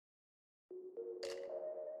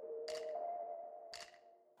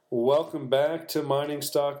Welcome back to Mining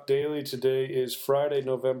Stock Daily. Today is Friday,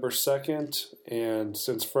 November 2nd, and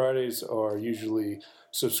since Fridays are usually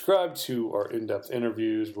subscribed to our in-depth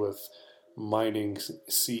interviews with mining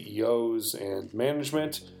CEOs and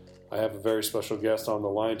management, I have a very special guest on the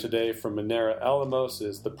line today from Minera Alamos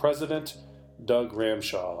is the president, Doug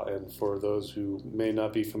Ramshaw. And for those who may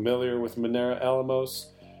not be familiar with Minera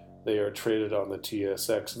Alamos, they are traded on the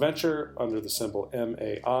TSX Venture under the symbol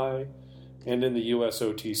MAI, and in the US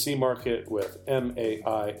OTC market with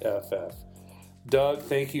MAIFF. Doug,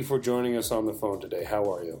 thank you for joining us on the phone today.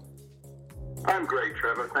 How are you? I'm great,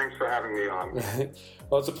 Trevor. Thanks for having me on.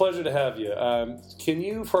 Well, it's a pleasure to have you. Can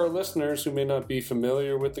you, for our listeners who may not be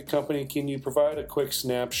familiar with the company, can you provide a quick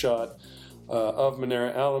snapshot of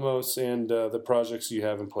Minera Alamos and the projects you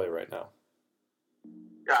have in play right now?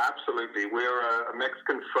 Yeah, absolutely. We're a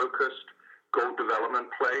Mexican-focused gold development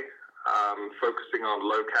play. Focusing on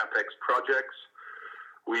low capex projects.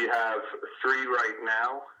 We have 3 right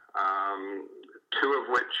now, 2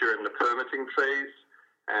 of which are in the permitting phase,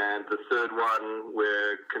 and the third one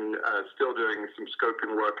we're still doing some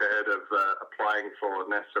scoping work ahead of applying for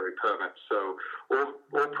necessary permits. So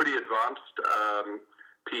all pretty advanced.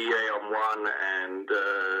 PEA on one, and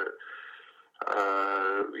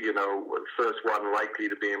first one likely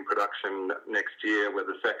to be in production next year, with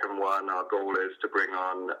the second one our goal is to bring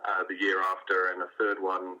on the year after, and the third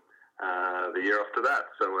one the year after that.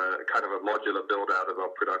 So kind of a modular build out of our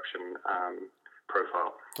production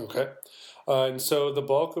profile. Okay. And so the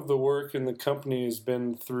bulk of the work in the company has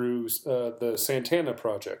been through the Santana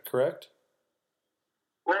project, correct?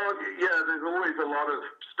 Well, yeah, there's always a lot of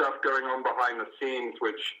stuff going on behind the scenes,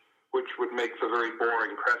 which would make for very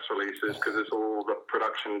boring press releases, because it's all the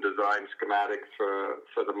production design schematics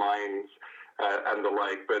for the mines and the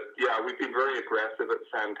like. But yeah, we've been very aggressive at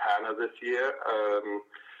Santana this year,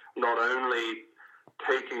 not only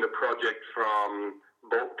taking the project from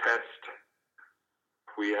bulk test.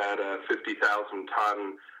 We had a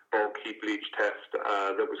 50,000-ton bulk heap leach test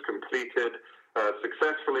that was completed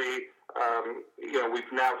successfully.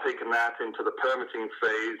 We've now taken that into the permitting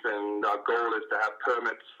phase, and our goal is to have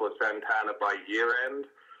permits for Santana by year end,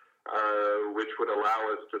 which would allow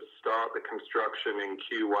us to start the construction in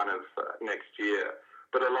Q1 of next year.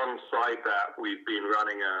 But alongside that, we've been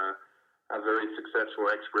running a very successful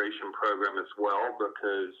exploration program as well,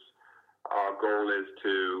 because our goal is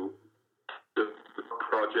to develop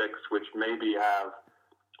projects which maybe have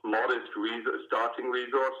modest starting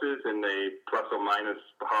resources in the plus or minus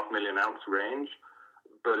 500,000 ounce range,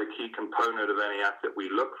 but a key component of any asset we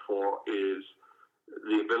look for is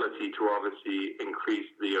the ability to obviously increase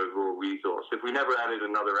the overall resource. If we never added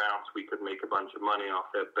another ounce, we could make a bunch of money off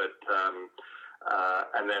it, but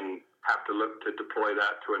and then have to look to deploy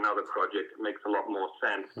that to another project. It makes a lot more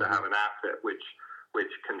sense to have an asset which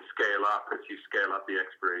can scale up as you scale up the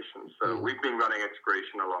exploration. So we've been running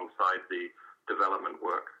exploration alongside the development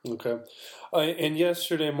work. Okay. And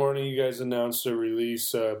yesterday morning, you guys announced a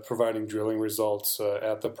release providing drilling results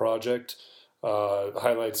at the project.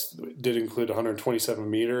 Highlights did include 127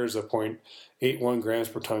 meters of 0.81 grams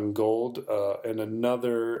per ton gold. And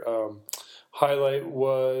another highlight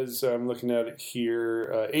was, I'm looking at it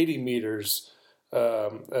here, 80 meters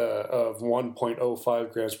of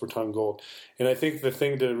 1.05 grams per ton gold. And I think the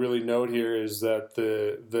thing to really note here is that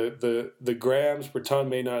the grams per ton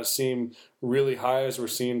may not seem really high, as we're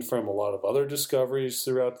seeing from a lot of other discoveries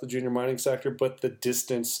throughout the junior mining sector, but the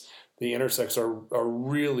distance, the intercepts are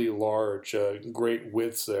really large, great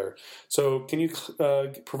widths there. So can you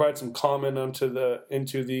provide some comment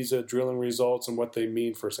into these drilling results and what they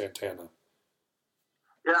mean for Santana?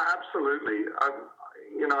 Yeah, absolutely.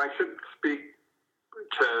 I should speak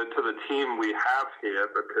to the team we have here,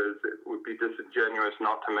 because it would be disingenuous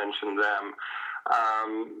not to mention them.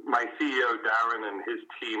 My CEO, Darren, and his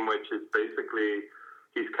team, which is basically,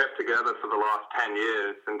 he's kept together for the last 10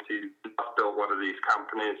 years since he built one of these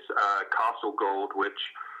companies, Castle Gold, which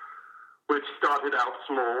started out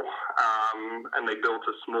small, and they built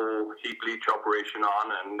a small heap leach operation on,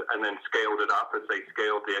 and then scaled it up as they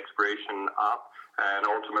scaled the exploration up, and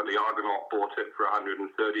ultimately Argonaut bought it for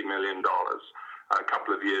 $130 million a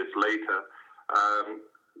couple of years later.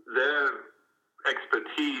 Their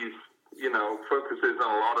expertise, focuses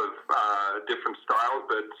on a lot of different styles,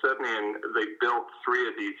 but certainly they built 3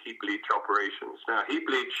 of these heap leach operations. Now, heap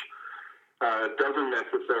leach doesn't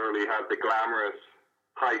necessarily have the glamorous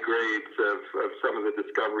high grades of some of the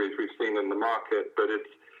discoveries we've seen in the market, but it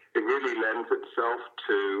really lends itself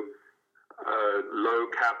to low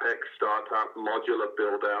capex startup, modular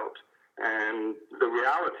build out. And the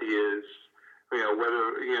reality is,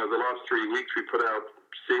 the last 3 weeks we put out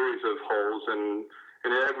series of holes, and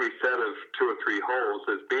in every set of 2 or 3 holes,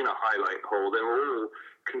 there's been a highlight hole. They're all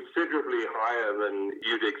considerably higher than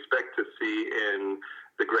you'd expect to see in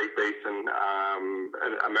the Great Basin,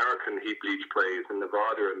 American heap leach plays in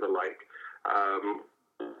Nevada and the like,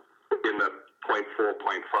 in the 0.4,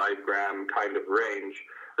 0.5 gram kind of range.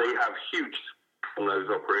 They have huge from those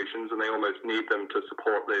operations, and they almost need them to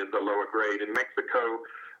support the lower grade. In Mexico,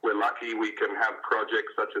 we're lucky we can have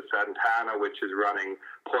projects such as Santana, which is running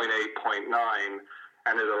 0.8, 0.9,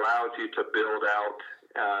 and it allows you to build out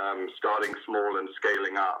starting small and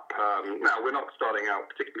scaling up. Now, we're not starting out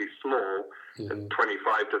particularly small, at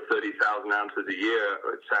 25 to 30,000 ounces a year.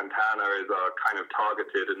 Santana is our kind of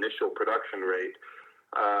targeted initial production rate.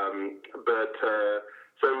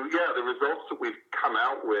 The results that we've come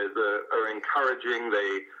out with are encouraging.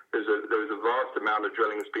 There's a vast amount of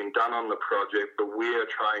drilling that's been done on the project, but we are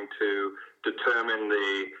trying to determine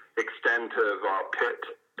the extent of our pit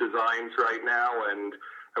designs right now, and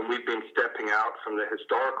we've been stepping out from the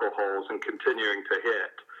historical holes and continuing to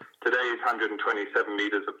hit. Today's 127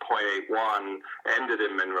 meters of 0.81 ended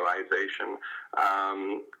in mineralization,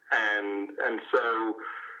 and so,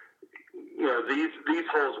 you know, these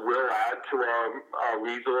holes will add to our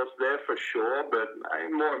resource there for sure, but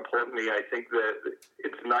more importantly, I think that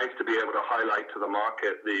it's nice to be able to highlight to the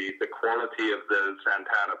market the quality of the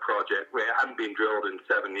Santana project. It hadn't been drilled in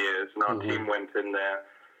 7 years, and our team went in there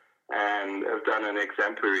and have done an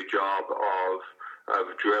exemplary job of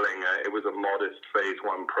drilling. It was a modest phase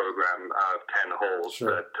 1 program of 10 holes,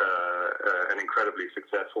 but an incredibly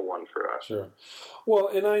successful one for us. Sure. Well,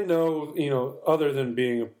 and I know, you know, other than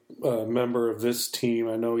being a member of this team,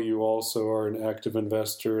 I know you also are an active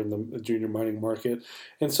investor in the junior mining market.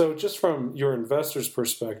 And so just from your investor's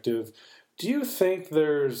perspective, do you think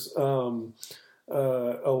there's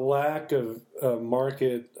a lack of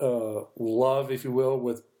market love, if you will,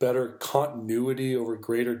 with better continuity over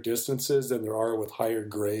greater distances than there are with higher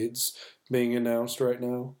grades being announced right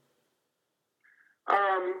now?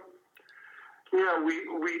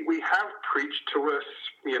 We have preached to us,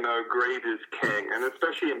 you know, grade is king, and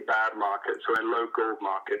especially in bad markets or in low gold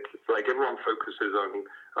markets, it's like everyone focuses on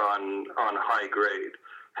high grade.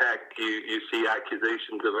 Heck, you see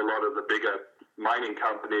accusations of a lot of the bigger mining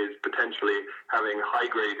companies potentially having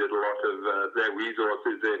high-graded a lot of their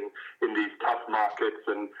resources in these tough markets,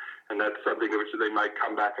 and that's something which they might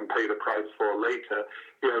come back and pay the price for later.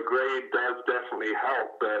 You know, grade does definitely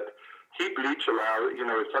help, but heap leach allows, you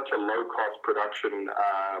know, is such a low-cost production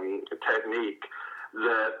technique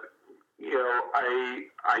that, you know,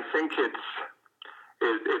 I think it's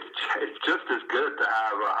just as good to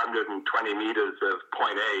have 120 meters of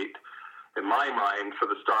 0.8, in my mind, for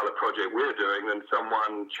the style of project we're doing, than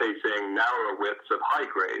someone chasing narrower widths of high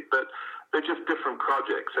grade. But they're just different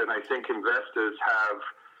projects, and I think investors have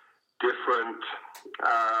different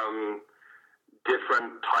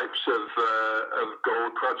types of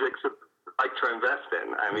gold projects that they like to invest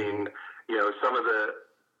in. I mean, you know, some of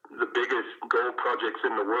the biggest gold projects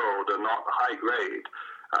in the world are not high grade.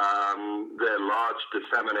 They're large,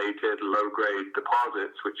 disseminated, low-grade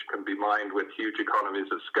deposits, which can be mined with huge economies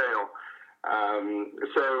of scale.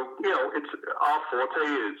 So, you know, it's our forte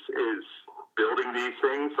is building these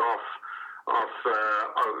things off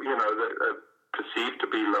you know, perceived to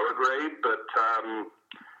be lower grade, but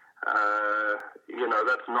you know,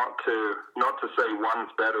 that's not to say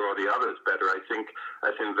one's better or the other's better. I think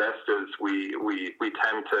as investors, we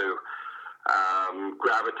tend to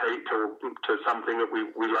gravitate to something that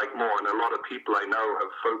we like more, and a lot of people I know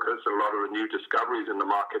have focused. A lot of the new discoveries in the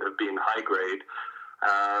market have been high grade,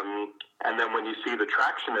 and then when you see the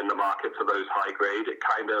traction in the market for those high grade, it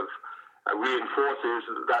kind of reinforces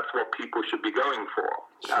that that's what people should be going for.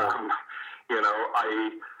 Sure. You know,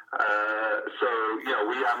 so, you know,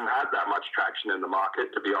 we haven't had that much traction in the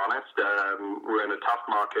market, to be honest. We're in a tough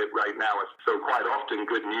market right now, so quite often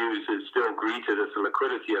good news is still greeted as a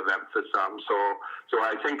liquidity event for some. So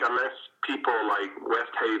I think unless people like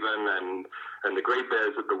Westhaven and the Great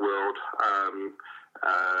Bears of the world,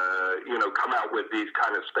 you know, come out with these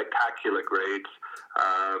kind of spectacular grades,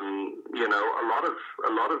 you know, a lot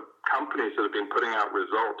of companies that have been putting out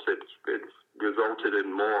results, it's resulted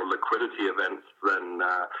in more liquidity events than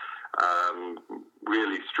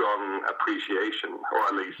really strong appreciation, or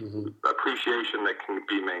at least appreciation that can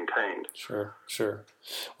be maintained. Sure.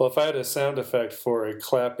 Well, if I had a sound effect for a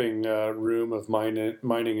clapping room of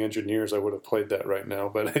mining engineers, I would have played that right now,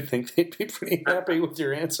 but I think they'd be pretty happy with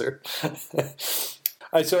your answer.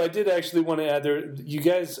 So I did actually want to add there, you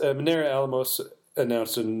guys, Minera Alamos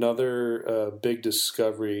announced another big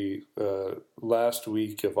discovery last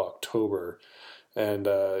week of October, And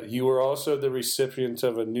you were also the recipient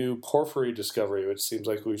of a new porphyry discovery, which seems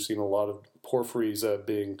like we've seen a lot of porphyries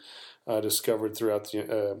being discovered throughout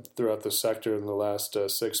the sector in the last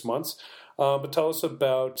 6 months. But tell us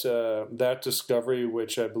about that discovery,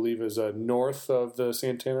 which I believe is north of the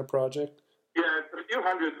Santana project. Yeah, it's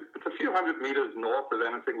a few hundred meters north of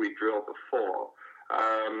anything we drilled before.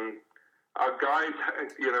 Our guys,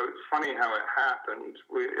 it's funny how it happened.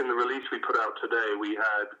 In the release we put out today, we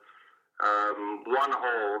had one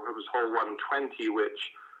hole. It was hole 120,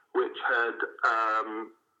 which had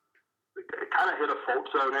kind of hit a fault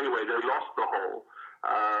zone. Anyway, they lost the hole,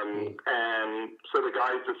 and so the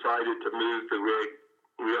guys decided to move the rig.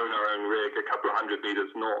 We own our own rig a couple of hundred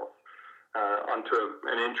meters north onto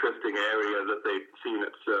an interesting area that they'd seen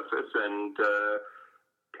at surface, and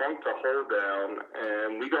plunked a hole down,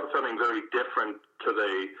 and we got something very different to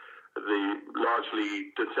the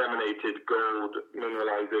largely disseminated gold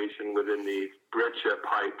mineralization within these breccia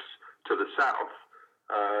pipes to the south.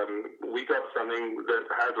 We got something that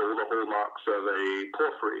had all the hallmarks of a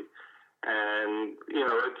porphyry. And,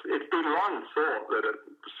 it's been long thought that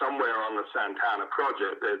somewhere on the Santana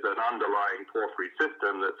project there's an underlying porphyry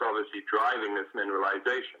system that's obviously driving this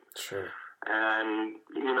mineralization. Sure. And,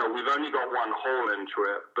 we've only got one hole into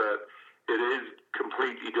it, but it is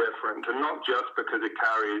completely different. And not just because it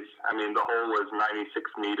carries, the hole was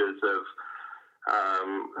 96 meters of,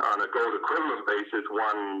 on a gold equivalent basis,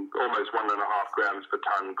 almost 1.5 grams per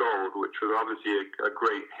ton gold, which was obviously a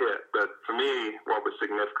great hit. But for me, what was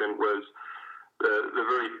significant was the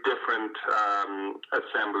very different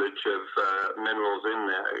assemblage of minerals in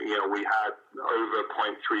there. We had over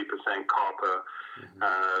 0.3% copper,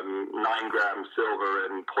 9 grams silver,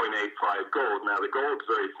 and 0.85 gold. Now, the gold's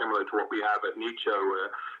very similar to what we have at Nicho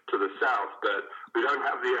to the south, but we don't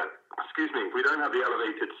have the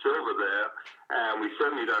elevated silver there, and we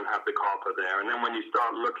certainly don't have the copper there. And then when you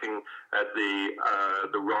start looking at the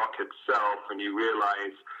rock itself, and you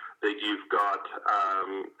realize that you've got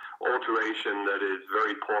alteration that is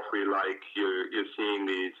very porphyry-like. You're seeing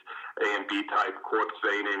these A and B type quartz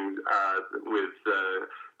veining with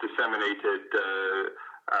disseminated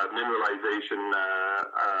mineralization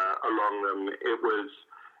along them. It was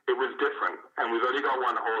different, and we've only got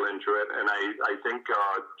one hole into it, and I think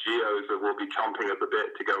our geos will be chomping at the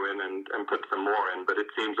bit to go in and put some more in, but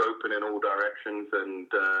it seems open in all directions, and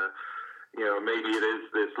maybe it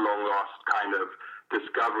is this long-lost kind of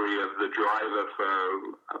discovery of the driver for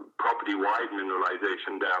property-wide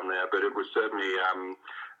mineralization down there, but it was certainly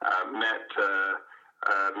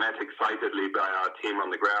met excitedly by our team on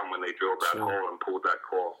the ground when they drilled that hole and pulled that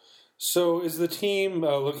core. So is the team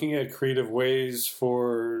looking at creative ways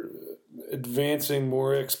for advancing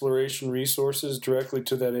more exploration resources directly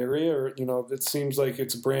to that area? Or, it seems like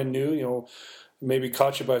it's brand new, maybe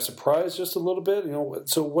caught you by surprise just a little bit.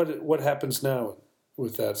 So what happens now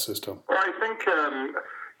with that system? Well, I think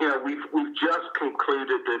we've just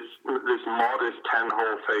concluded this modest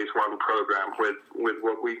 10-hole phase 1 program with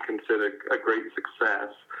what we consider a great success.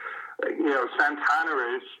 Santana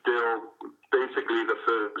is still basically the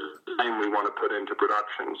first thing we want to put into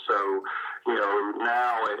production. So,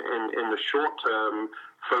 now in the short term,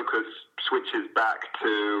 focus switches back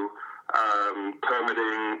to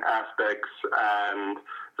permitting aspects and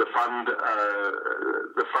the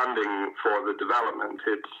funding for the development.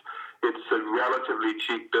 It's a relatively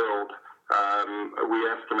cheap build. We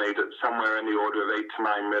estimate it somewhere in the order of 8 to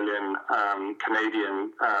 9 million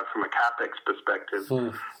Canadian from a capex perspective,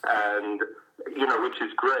 and which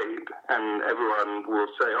is great. And everyone will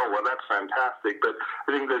say, "Oh, well, that's fantastic." But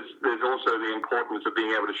I think there's also the importance of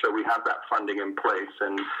being able to show we have that funding in place,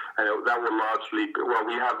 and that will largely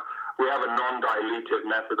we have a non-dilutive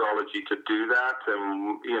methodology to do that,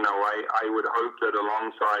 and I would hope that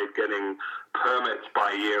alongside getting permits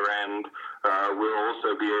by year end, we'll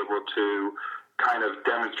also be able to kind of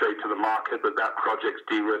demonstrate to the market that project's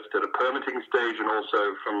de-risked at a permitting stage, and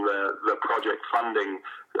also from the project funding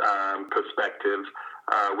perspective,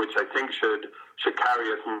 which I think should carry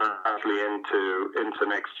us nicely into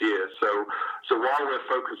next year. So while we're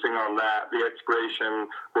focusing on that, the exploration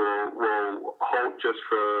will halt just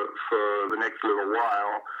for the next little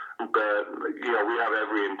while. But we have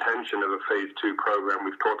every intention of a phase 2 program.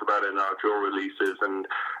 We've talked about it in our drill releases, and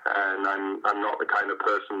I'm not the kind of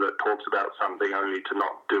person that talks about something only to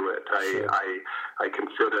not do it. Sure. I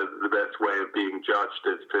consider the best way of being judged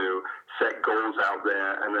is to set goals out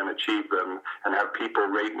there and then achieve them, and have people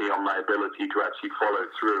rate me on my ability to actually follow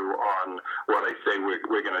through on what I say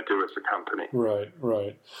we're going to do as a company. Right.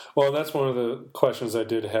 Well, that's one of the questions I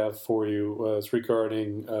did have for you was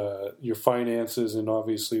regarding your finances and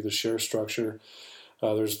obviously the share structure.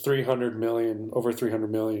 There's over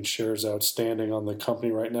 300 million shares outstanding on the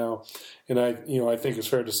company right now, and I think it's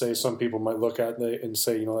fair to say some people might look at it and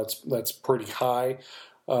say, that's pretty high,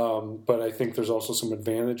 but I think there's also some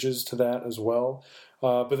advantages to that as well.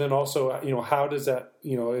 But then also, how does that,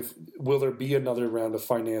 will there be another round of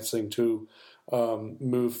financing to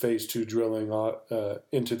move Phase 2 drilling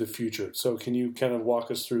into the future? So can you kind of walk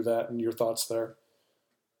us through that and your thoughts there?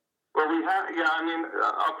 Well,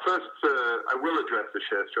 first, I will address the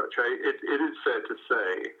share structure. It is fair to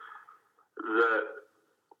say that,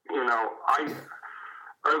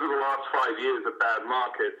 over the last 5 years of bad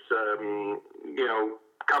markets,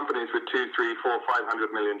 companies with 2, 3, 4,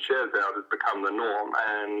 500 million shares out has become the norm,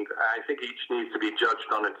 and I think each needs to be judged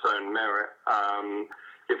on its own merit.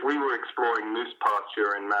 If we were exploring moose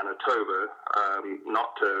pasture in Manitoba,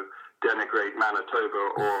 not to denigrate Manitoba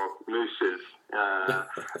or mooses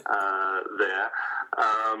there,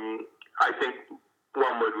 I think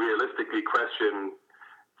one would realistically question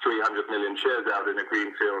 300 million shares out in a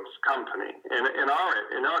greenfields company. In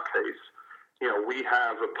our case, we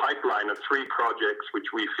have a pipeline of 3 projects which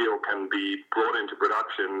we feel can be brought into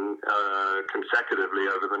production consecutively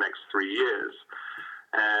over the next 3 years.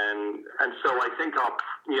 And so I think a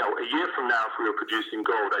year from now, if we were producing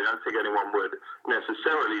gold, I don't think anyone would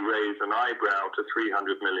necessarily raise an eyebrow to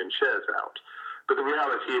 300 million shares out. But the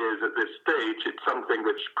reality is, at this stage, it's something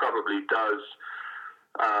which probably does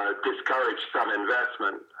discourage some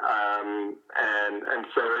investment. And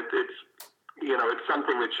so it's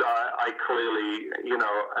something which I clearly,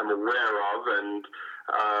 am aware of, and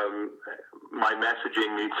my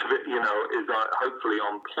messaging needs to be, is hopefully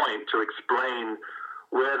on point to explain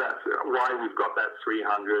why we've got that 300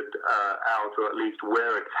 out, or at least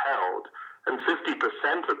where it's held. And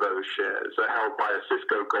 50% of those shares are held by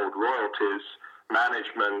Osisko Gold Royalties,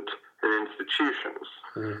 management, and institutions.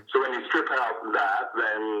 So when you strip out that,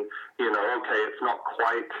 then, it's not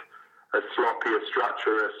quite as sloppy a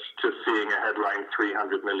structure as just seeing a headline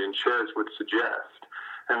 300 million shares would suggest.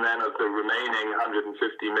 And then of the remaining 150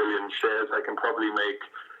 million shares, I can probably make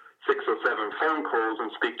 6 or 7 phone calls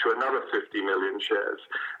and speak to another 50 million shares.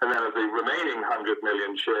 And then of the remaining 100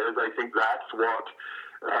 million shares, I think that's what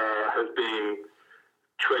has been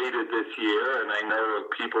traded this year, and I know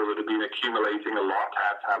of people that have been accumulating a lot,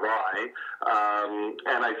 as have I,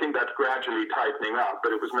 and I think that's gradually tightening up,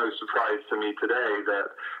 but it was no surprise to me today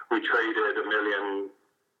that we traded 1.2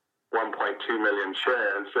 million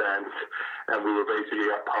shares, and we were basically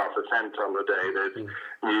up 0.5% on the day. That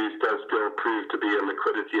news does still prove to be a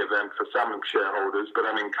liquidity event for some shareholders, but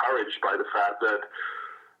I'm encouraged by the fact that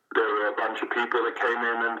there were a bunch of people that came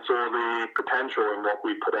in and saw the potential in what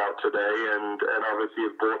we put out today, and obviously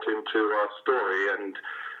have bought into our story. And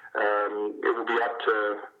it will be up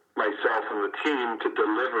to myself and the team to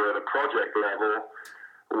deliver at a project level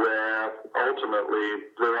where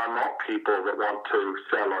ultimately there are not people that want to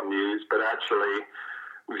sell on news, but actually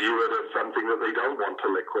view it as something that they don't want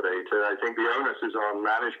to liquidate. And I think the onus is on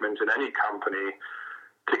management in any company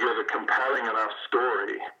to give a compelling enough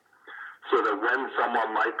story so that when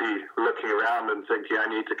someone might be looking around and thinking, I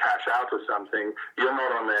need to cash out or something, you're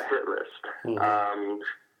not on their hit list.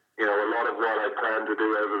 A lot of what I plan to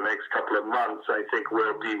do over the next couple of months, I think,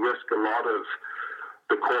 will de-risk a lot of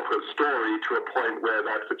the corporate story to a point where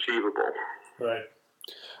that's achievable. Right.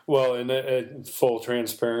 Well, in full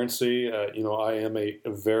transparency, I am a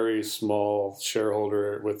very small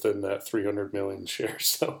shareholder within that 300 million shares.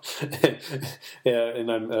 So, yeah,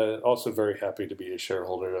 and I'm also very happy to be a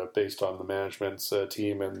shareholder based on the management's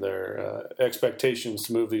team and their expectations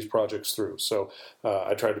to move these projects through. So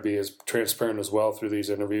I try to be as transparent as well through these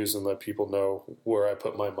interviews and let people know where I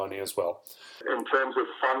put my money as well. In terms of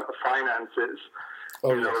finances,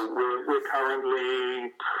 we're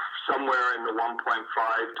currently somewhere in the $1.5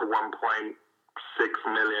 to $1.6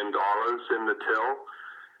 million in the till.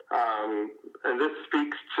 And this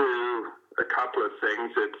speaks to a couple of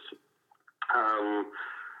things. It's,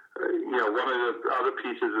 one of the other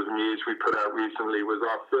pieces of news we put out recently was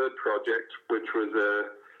our third project, which was,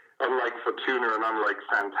 unlike Fortuna and unlike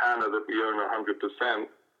Santana that we own 100%,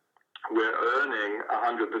 we're earning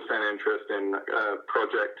 100% interest in a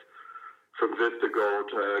project from Vista Gold,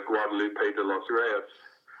 Guadalupe de los Reyes.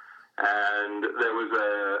 And there was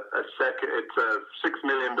it's a $6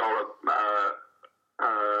 million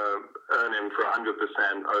earning for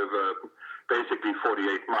 100% over basically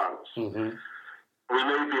 48 months. We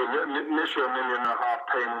made the initial $1.5 million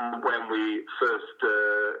payment when we first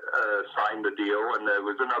signed the deal, and there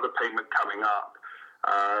was another payment coming up.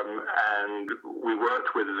 And we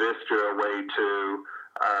worked with Vista a way to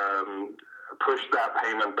push that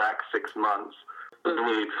payment back 6 months.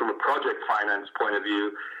 need from a project finance point of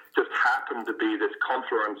view just happened to be this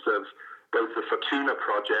confluence of both the Fortuna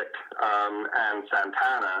project and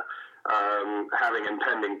Santana having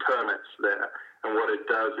impending permits there. And what it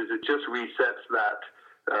does is it just resets that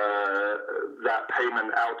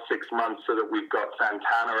payment out 6 months so that we've got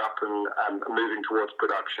Santana up and moving towards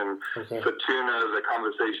production. Okay. Fortuna, the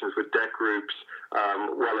conversations with debt groups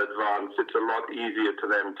well advanced. It's a lot easier to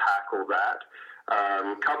then tackle that.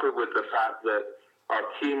 Coupled with the fact that our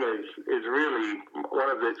team is really, one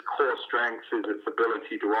of its core strengths is its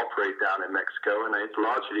ability to operate down in Mexico, and it's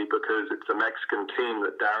largely because it's a Mexican team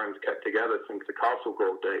that Darren's kept together since the Castle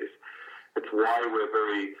Gold days. It's why we're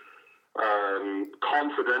very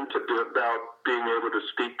confident about being able to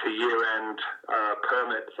speak to year-end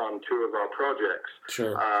permits on 2 of our projects.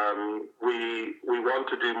 Sure. We want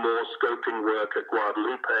to do more scoping work at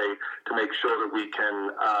Guadalupe to make sure that we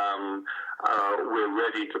can we're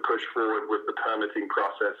ready to push forward with the permitting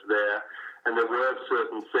process there. And there were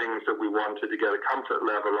certain things that we wanted to get a comfort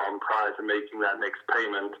level on prior to making that next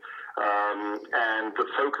payment, and the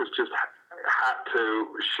focus just had to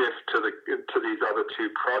shift to these other 2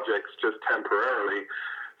 projects just temporarily.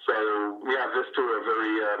 So yeah, Vista are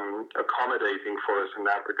very accommodating for us in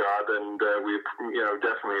that regard, and we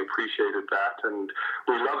definitely appreciated that. And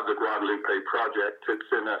we love the Guadalupe project. It's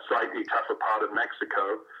in a slightly tougher part of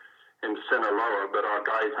Mexico, in Sinaloa, but our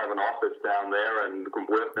guys have an office down there and can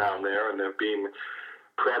work down there, and there have been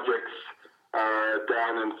projects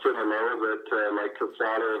down in Sinaloa that, like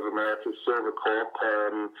Casada of America's Silver Corp,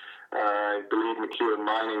 I believe McEwen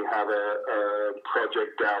Mining have a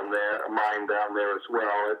project down there, a mine down there as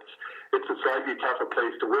well. It's a slightly tougher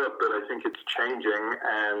place to work, but I think it's changing,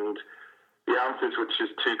 and the ounces, which is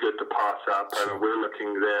too good to pass up, and we're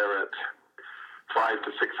looking there at 500,000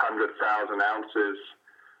 to 600,000 ounces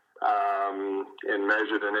in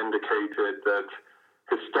measured and indicated, that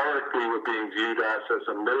historically were being viewed as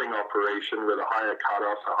a milling operation with a higher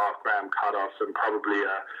cutoff, a half-gram cutoff, and probably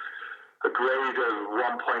a grade of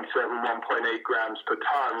 1.7, 1.8 grams per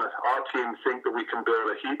ton. Our team think that we can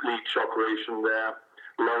build a heap leach operation there,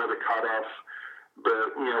 lower the cutoff,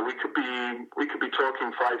 but we could be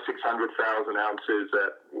talking 500,000, 600,000 ounces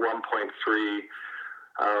at 1.3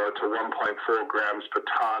 to 1.4 grams per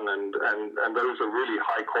ton, and those are really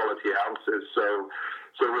high quality ounces. So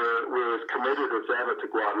we're as committed as ever to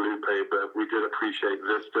Guadalupe, but we did appreciate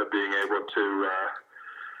Vista being able to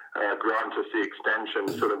grant us the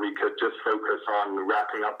extension so that we could just focus on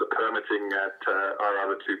wrapping up the permitting at our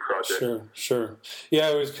other 2 projects. Sure. Yeah,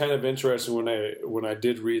 it was kind of interesting when I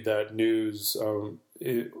did read that news.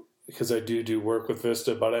 Because I do work with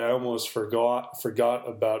Vista, but I almost forgot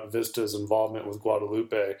about Vista's involvement with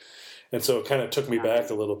Guadalupe, and so it kind of took me back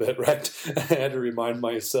a little bit, right? I had to remind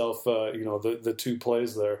myself, the 2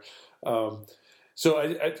 plays there. So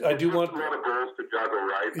I do want a lot of balls to juggle,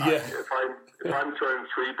 right? Yeah. If I'm throwing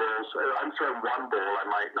 3 balls, I'm throwing 1 ball, I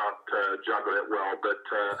might not juggle it well, but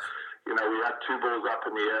we had 2 balls up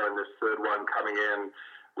in the air, and this 3rd one coming in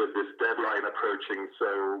with this deadline approaching.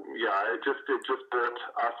 So yeah, it just bought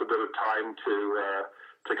us a bit of time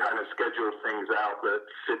to kind of schedule things out that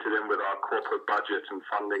fitted in with our corporate budget and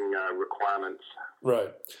funding requirements.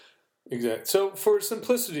 Right. Exactly. So for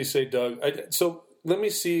simplicity's sake, Doug, so let me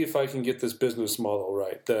see if I can get this business model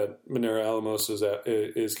right that Minera Alamos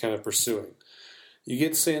is kind of pursuing. You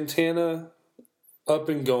get Santana up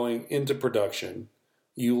and going into production.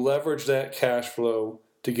 You leverage that cash flow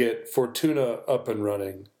to get Fortuna up and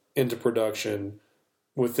running into production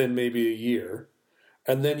within maybe a year.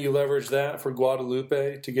 And then you leverage that for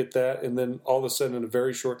Guadalupe to get that, and then all of a sudden in a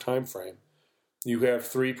very short time frame, you have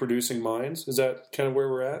 3 producing mines. Is that kind of where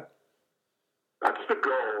we're at? That's the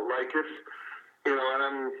goal. Like if,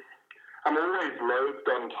 and I'm always loathed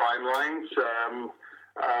on timelines,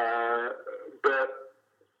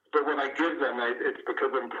 but when I give them, it's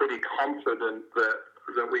because I'm pretty confident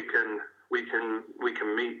that we can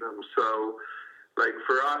meet them. So, like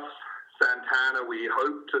for us, Santana, we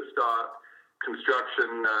hope to start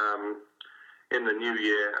construction in the new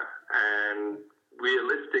year, and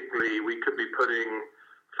realistically, we could be putting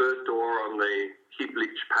first ore on the heap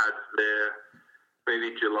leach pads there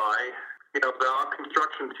maybe July. But our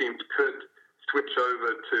construction teams could switch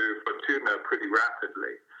over to Fortuna pretty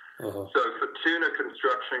rapidly. Uh-huh. So Fortuna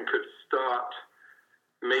construction could start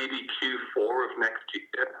maybe Q4 of next year,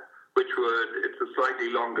 it's a slightly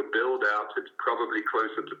longer build out. It's probably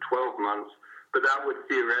closer to 12 months, but that would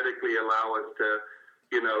theoretically allow us to,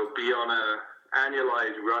 be on a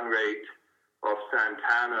annualized run rate of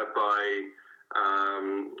Santana by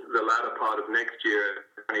the latter part of next year,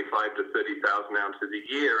 25 to 30,000 ounces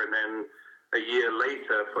a year, and then a year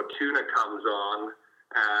later, Fortuna comes on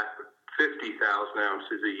at 50,000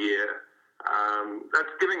 ounces a year.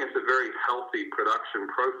 That's giving us a very healthy production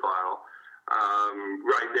profile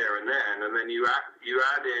right there and then. And then you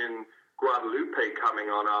add in Guadalupe coming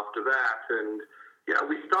on after that, and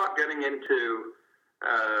we start getting into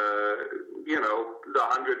the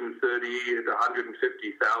 130,000 to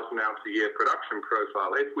 150,000 ounce a year production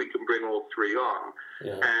profile if we can bring all three on.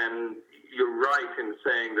 Yeah. And you're right in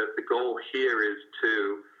saying that the goal here is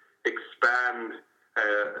to expand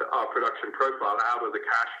our production profile out of the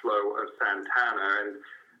cash flow of Santana,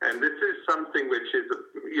 and this is something which is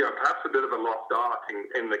perhaps a bit of a lost art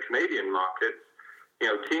in the Canadian markets.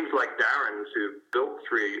 Teams like Darren's, who built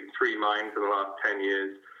three mines in the last 10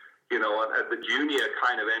 years, at the junior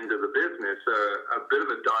kind of end of the business, a bit of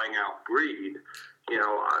a dying out breed. The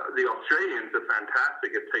Australians are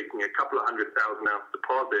fantastic at taking a couple of 100,000 ounce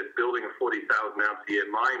deposit, building a 40,000 ounce a year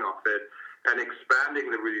mine off it, and expanding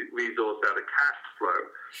the resource out of cash flow.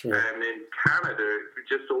 Sure. And in Canada, it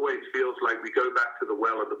just always feels like we go back to the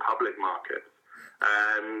well of the public market.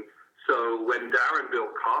 And so when Darren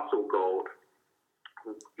built Castle Gold,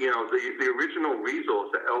 the original resource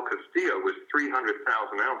at El Castillo was 300,000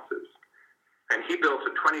 ounces. And he built a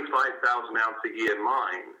 25,000 ounce a year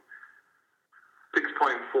mine,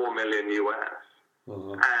 $6.4 million US.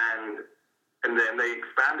 Uh-huh. And then they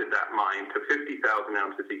expanded that mine to 50,000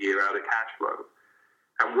 ounces a year out of cash flow.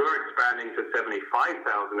 And we're expanding to 75,000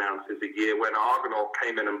 ounces a year when Argonaut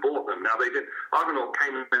came in and bought them. Now, Argonaut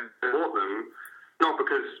came in and bought them not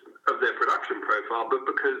because of their production profile, but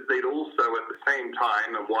because they'd also, at the same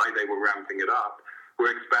time, and why they were ramping it up,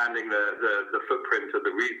 were expanding the footprint of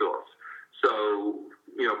the resource. So,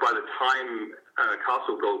 by the time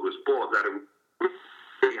Castle Gold was bought, that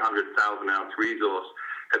 300,000 ounce resource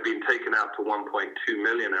had been taken out to 1.2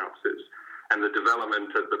 million ounces. And the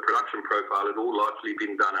development of the production profile had all largely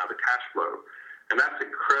been done out of cash flow. And that's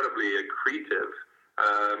incredibly accretive,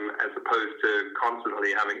 as opposed to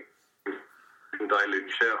constantly having dilute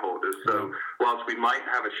shareholders. So whilst we might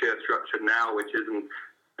have a share structure now which isn't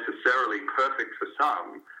necessarily perfect for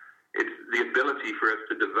some, it's the ability for us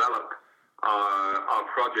to develop our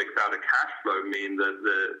projects out of cash flow mean that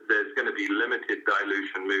there's going to be limited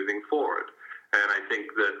dilution moving forward. And I think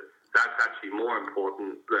that's actually more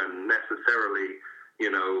important than necessarily,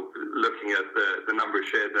 looking at the number of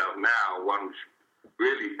shares out now. One's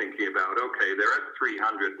really thinking about, okay, they're at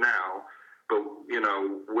 300 now, but,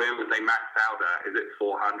 where would they max out at? Is it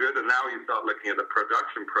 400? And now you start looking at the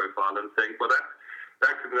production profile and think, well, that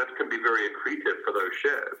can be very accretive for those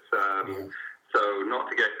shares. So not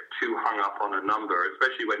to get too hung up on a number,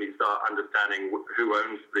 especially when you start understanding who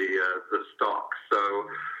owns the stock. So,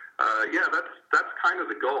 that's kind of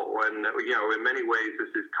the goal. And, in many ways, this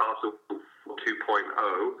is Castle 2.0.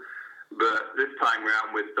 But this time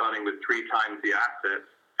around, we're starting with 3 times the assets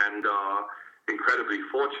and are incredibly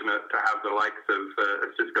fortunate to have the likes of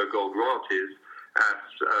Osisko Gold Royalties as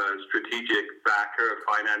strategic backer,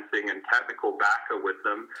 financing, and technical backer with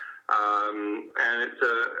them. And it's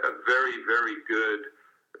a very, very good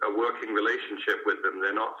working relationship with them.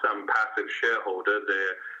 They're not some passive shareholder.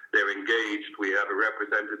 They're engaged. We have a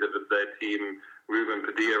representative of their team, Ruben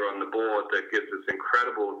Padilla, on the board that gives us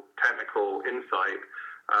incredible technical insight.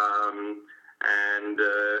 And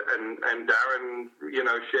Darren,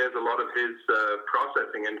 shares a lot of his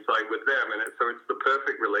processing insight with them, and so it's the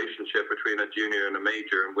perfect relationship between a junior and a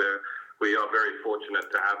major, and we are very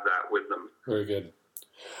fortunate to have that with them. Very good.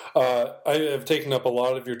 I have taken up a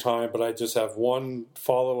lot of your time, but I just have one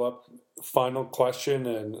follow-up, final question,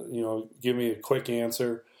 and give me a quick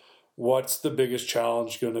answer. What's the biggest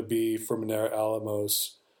challenge going to be for Minera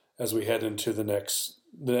Alamos as we head into the next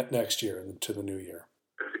year, into the new year?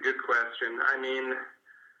 That's a good question. I mean,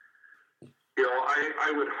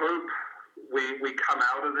 I would hope we come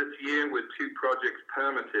out of this year with 2 projects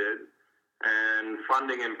permitted and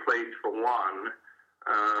funding in place for one.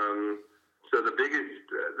 So the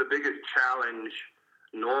biggest challenge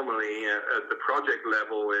normally at the project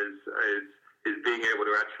level is being able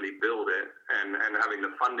to actually build it and having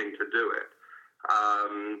the funding to do it.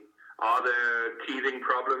 Are there teething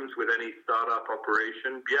problems with any startup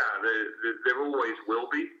operation? Yeah, there always will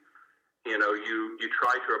be. You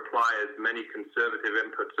try to apply as many conservative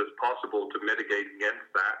inputs as possible to mitigate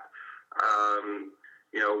against that.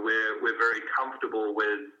 We're very comfortable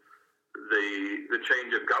with the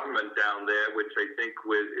change of government down there, which I think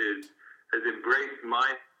has embraced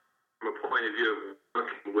mine from a point of view of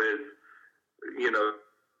working with,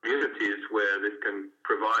 communities where this can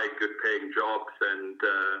provide good paying jobs and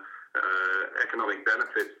economic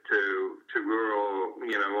benefits to rural,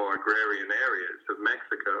 or agrarian areas of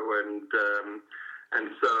Mexico, and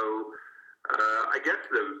so I guess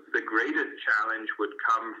the greatest challenge would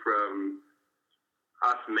come from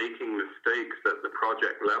us making mistakes at the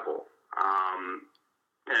project level.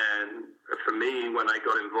 And for me, when I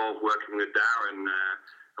got involved working with Darren,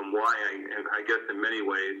 and why I guess in many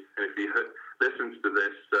ways, and if he listens to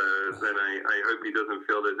this, then I hope he doesn't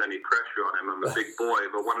feel there's any pressure on him. I'm a big boy,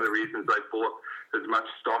 but one of the reasons I bought as much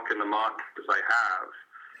stock in the market as I have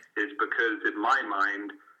is because, in my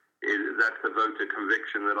mind, that's a vote of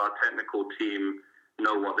conviction that our technical team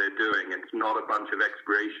know what they're doing. It's not a bunch of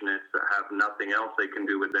explorationists that have nothing else they can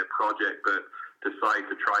do with their project but decide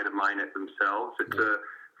to try to mine it themselves. It's a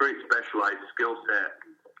very specialized skill set,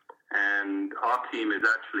 and our team is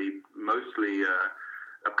actually mostly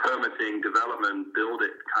a permitting, development, build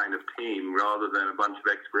it kind of team rather than a bunch of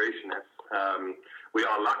explorationists. We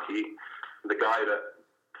are lucky. The guy that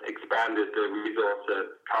expanded the resource at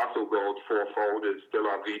Castle Gold fourfold is still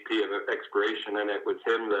our VP of exploration, and it was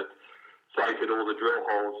him that cited all the drill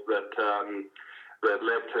holes that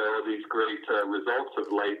led to all these great results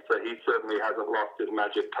of late. So he certainly hasn't lost his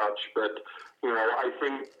magic touch. But I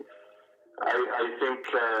think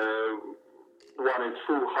one is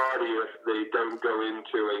foolhardy if they don't go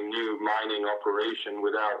into a new mining operation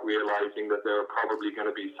without realizing that there are probably going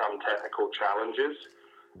to be some technical challenges.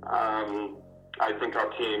 I think our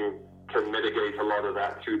team can mitigate a lot of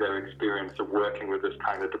that through their experience of working with this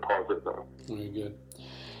kind of deposit, though. Very good.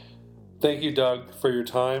 Thank you, Doug, for your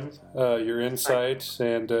time, your insight,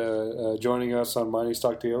 and joining us on Mining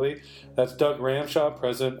Stock Daily. That's Doug Ramshaw,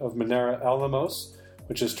 president of Minera Alamos,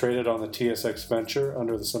 which is traded on the TSX Venture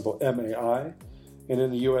under the symbol MAI, and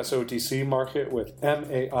in the U.S. OTC market with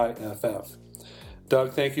MAIFF.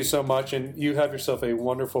 Doug, thank you so much, and you have yourself a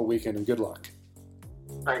wonderful weekend, and good luck.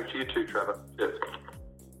 Thanks, you too, Trevor. Yes.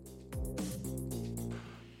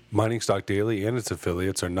 Mining Stock Daily and its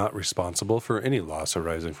affiliates are not responsible for any loss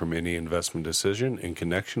arising from any investment decision in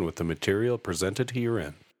connection with the material presented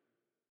herein.